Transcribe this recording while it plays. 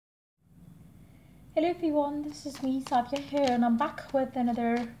Hello everyone, this is me Sadia here, and I'm back with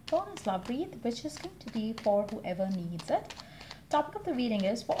another bonus love read, which is going to be for whoever needs it. Topic of the reading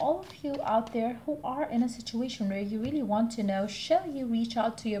is for all of you out there who are in a situation where you really want to know, shall you reach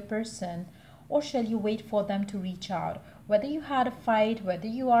out to your person or shall you wait for them to reach out? Whether you had a fight, whether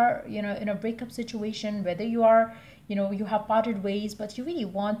you are, in a breakup situation, whether you are, you have parted ways, but you really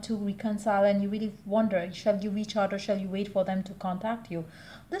want to reconcile and you really wonder, shall you reach out or shall you wait for them to contact you?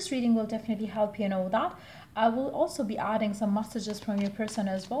 This reading will definitely help you know that. I will also be adding some messages from your person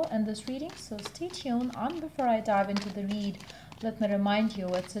as well in this reading, so stay tuned. And before I dive into the read, let me remind you,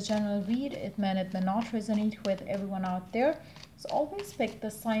 it's a general read. It may not resonate with everyone out there. So always pick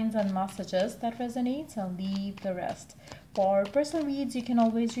the signs and messages that resonate and leave the rest. For personal reads, you can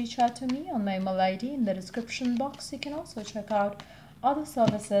always reach out to me on my email ID in the description box. You can also check out other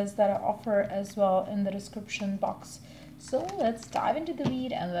services that I offer as well in the description box. So let's dive into the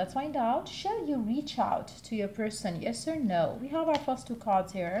read and let's find out, shall you reach out to your person, yes or no? We have our first two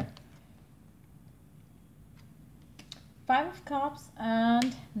cards here. Five of Cups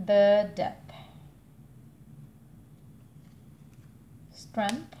and the Death.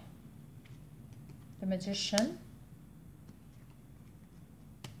 Strength, the Magician,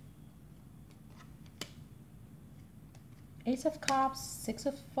 Ace of Cups, Six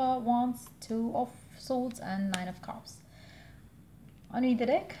of Wands, Two of Swords, and Nine of Cups. Underneath the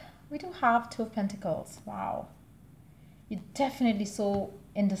deck, we do have Two of Pentacles. Wow. You're definitely so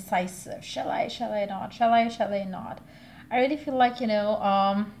indecisive. Shall I not? Shall I not? I really feel like, for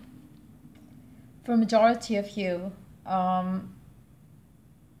a majority of you,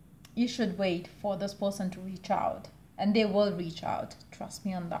 you should wait for this person to reach out. And they will reach out. Trust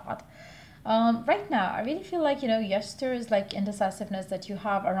me on that. Right now, I really feel like, yes, there is like indecisiveness that you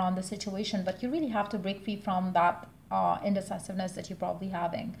have around the situation, but you really have to break free from that indecisiveness that you're probably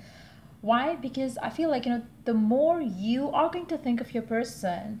having. Why? Because I feel like, the more you are going to think of your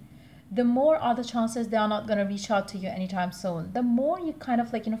person, the more are the chances they are not going to reach out to you anytime soon. The more you kind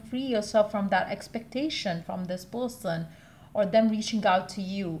of like, free yourself from that expectation from this person or them reaching out to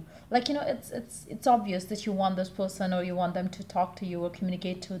you. Like, it's obvious that you want this person or you want them to talk to you or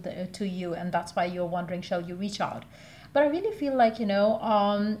communicate to you, and that's why you're wondering, shall you reach out? But I really feel like,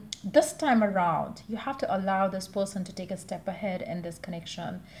 this time around, you have to allow this person to take a step ahead in this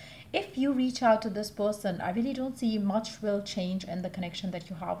connection. If you reach out to this person, I really don't see much will change in the connection that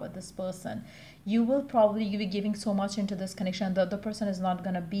you have with this person. You will probably be giving so much into this connection that the person is not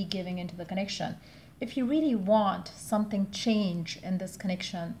going to be giving into the connection. If you really want something change in this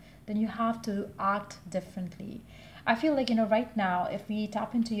connection, then you have to act differently. I feel like, right now, if we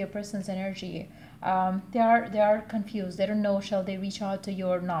tap into your person's energy, they are confused. They don't know, shall they reach out to you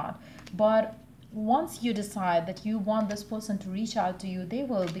or not. But once you decide that you want this person to reach out to you, they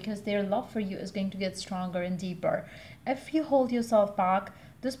will, because their love for you is going to get stronger and deeper. If you hold yourself back,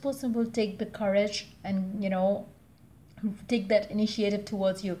 this person will take the courage and, take that initiative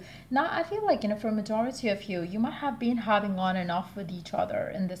towards you. Now, I feel like, for a majority of you, you might have been having on and off with each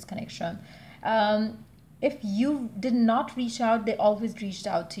other in this connection. If you did not reach out, they always reached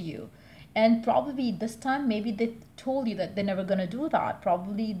out to you. And probably this time, maybe they told you that they're never going to do that.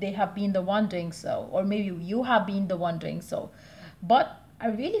 Probably they have been the one doing so, or maybe you have been the one doing so. But I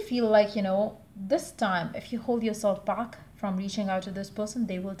really feel like, this time, if you hold yourself back from reaching out to this person,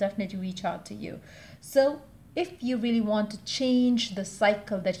 they will definitely reach out to you. So if you really want to change the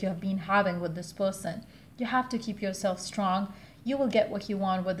cycle that you have been having with this person, you have to keep yourself strong. You will get what you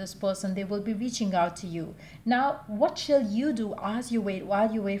want with this person. They will be reaching out to you. Now, what shall you do as you wait,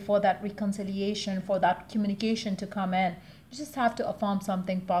 while you wait for that reconciliation, for that communication to come in? You just have to affirm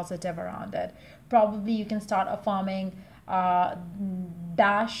something positive around it. Probably you can start affirming,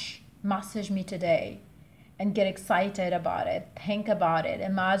 dash message me today, and get excited about it, think about it,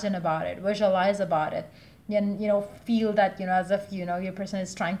 imagine about it, visualize about it, and feel that, as if your person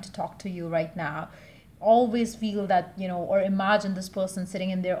is trying to talk to you right now. Always feel that, or imagine this person sitting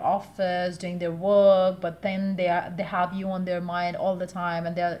in their office doing their work, but then they have you on their mind all the time,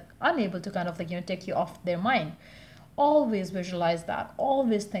 and they're unable to kind of like, take you off their mind. Always visualize that,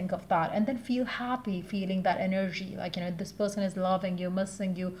 always think of that, and then feel happy, feeling that energy, like, this person is loving you,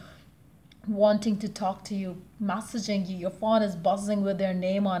 missing you, wanting to talk to you, messaging you, your phone is buzzing with their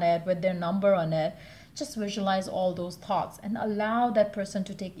name on it, with their number on it. Just visualize all those thoughts and allow that person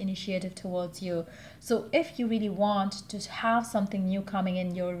to take initiative towards you. So if you really want to have something new coming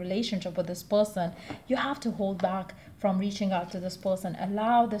in your relationship with this person, you have to hold back from reaching out to this person.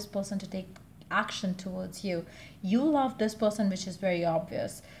 Allow this person to take action towards you. You love this person, which is very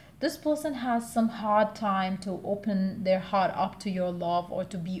obvious. This person has some hard time to open their heart up to your love, or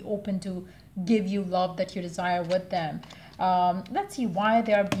to be open to give you love that you desire with them. Let's see why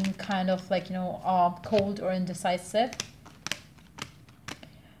they are being kind of like, cold or indecisive.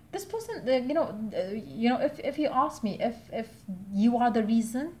 This person, if you ask me, if you are the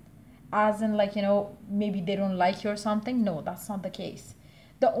reason, as in like, maybe they don't like you or something, no, that's not the case.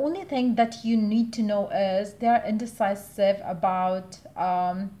 The only thing that you need to know is they are indecisive about,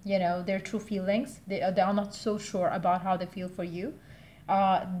 their true feelings. They are not so sure about how they feel for you.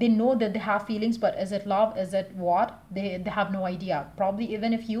 They know that they have feelings, but is it love? Is it what? They have no idea. Probably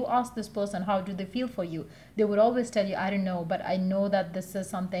even if you ask this person, how do they feel for you? They would always tell you, I don't know, but I know that this is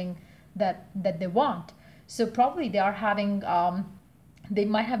something that they want. So probably they are having, they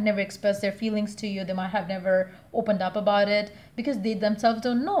might have never expressed their feelings to you. They might have never opened up about it because they themselves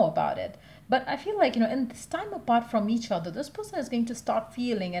don't know about it. But I feel like, in this time apart from each other, this person is going to start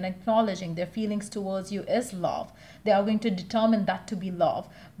feeling and acknowledging their feelings towards you is love. They are going to determine that to be love.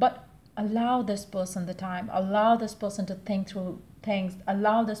 But allow this person the time. Allow this person to think through things.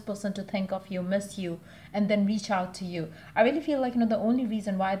 Allow this person to think of you, miss you, and then reach out to you. I really feel like, the only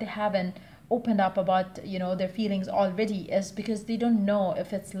reason why they haven't opened up about, their feelings already is because they don't know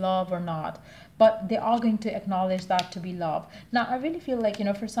if it's love or not, but they are going to acknowledge that to be love. Now I really feel like,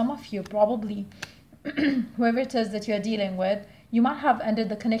 for some of you, probably whoever it is that you're dealing with, you might have ended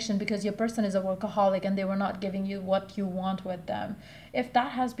the connection because your person is a workaholic and they were not giving you what you want with them. If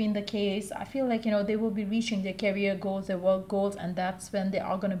that has been the case, I feel like, they will be reaching their career goals, their work goals, and that's when they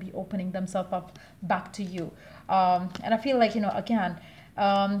are going to be opening themselves up back to you. And I feel like, again,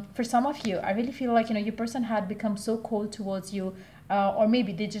 for some of you, I really feel like, your person had become so cold towards you, or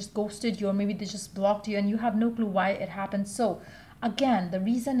maybe they just ghosted you, or maybe they just blocked you, and you have no clue why it happened. So again, the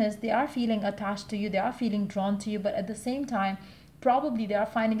reason is they are feeling attached to you, they are feeling drawn to you, but at the same time, probably they are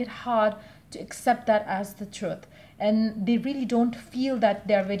finding it hard to accept that as the truth, and they really don't feel that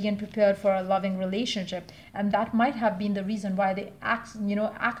they are ready and prepared for a loving relationship. And that might have been the reason why they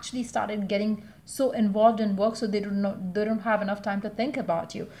actually started getting so involved in work, so they don't have enough time to think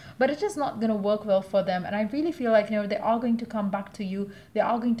about you. But it is not going to work well for them, and I really feel like, they are going to come back to you, they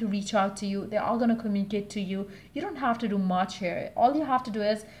are going to reach out to you, they are going to communicate to you. You don't have to do much here. All you have to do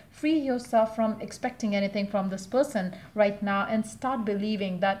is free yourself from expecting anything from this person right now, and start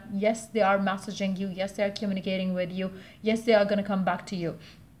believing that yes, they are messaging you, yes, they are communicating with you, yes, they are going to come back to you.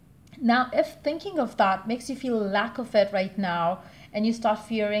 Now, if thinking of that makes you feel lack of it right now, and you start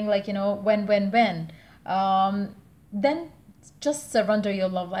fearing like, when, then just surrender your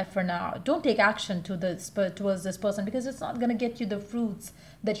love life for now. Don't take action towards this person, because it's not going to get you the fruits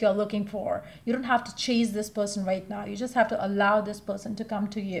that you're looking for. You don't have to chase this person right now. You just have to allow this person to come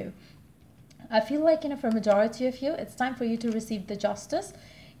to you. I feel like, for a majority of you, it's time for you to receive the justice.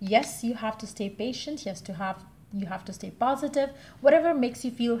 Yes, you have to stay patient. Yes, you have to stay positive. Whatever makes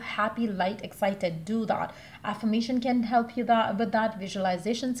you feel happy, light, excited, do that. Affirmation can help you with that.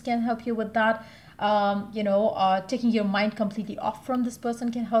 Visualizations can help you with that. Taking your mind completely off from this person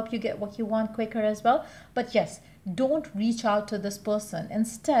can help you get what you want quicker as well. But yes, don't reach out to this person.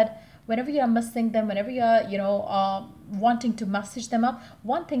 Instead, whenever you're missing them, whenever you're wanting to message them up,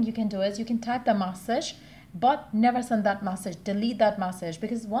 one thing you can do is you can type the message, but never send that message. Delete that message,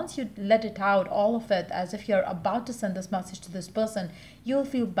 because once you let it out, all of it, as if you're about to send this message to this person, you'll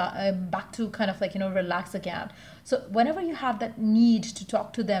feel back to kind of like, relax again. So whenever you have that need to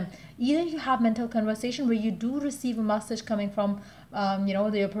talk to them, either you have mental conversation where you do receive a message coming from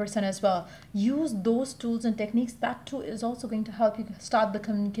your person as well. Use those tools and techniques. That too is also going to help you start the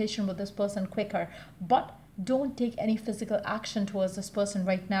communication with this person quicker. But don't take any physical action towards this person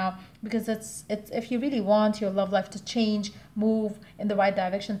right now, because it's if you really want your love life to change, move in the right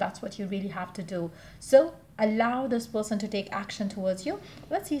direction, that's what you really have to do. So allow this person to take action towards you.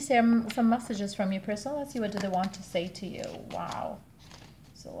 Let's see some messages from your person. Let's see, what do they want to say to you? Wow.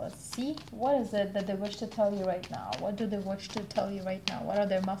 So let's see, what is it that they wish to tell you right now? What do they wish to tell you right now? What are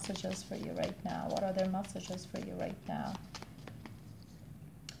their messages for you right now? What are their messages for you right now?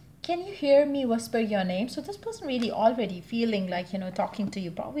 Can you hear me whisper your name? So this person really already feeling like, talking to you.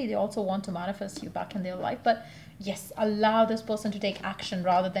 Probably they also want to manifest you back in their life. But yes, allow this person to take action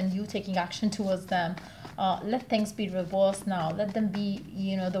rather than you taking action towards them. Let things be reversed now. Let them be,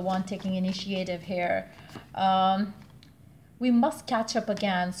 the one taking initiative here. We must catch up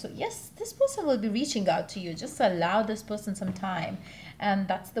again. So yes, this person will be reaching out to you. Just allow this person some time. And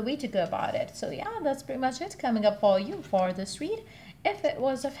that's the way to go about it. So yeah, that's pretty much it coming up for you for this read. If it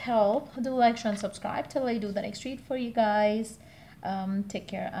was of help, do like, share, and subscribe till I do the next read for you guys. Take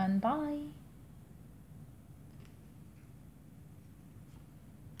care and bye.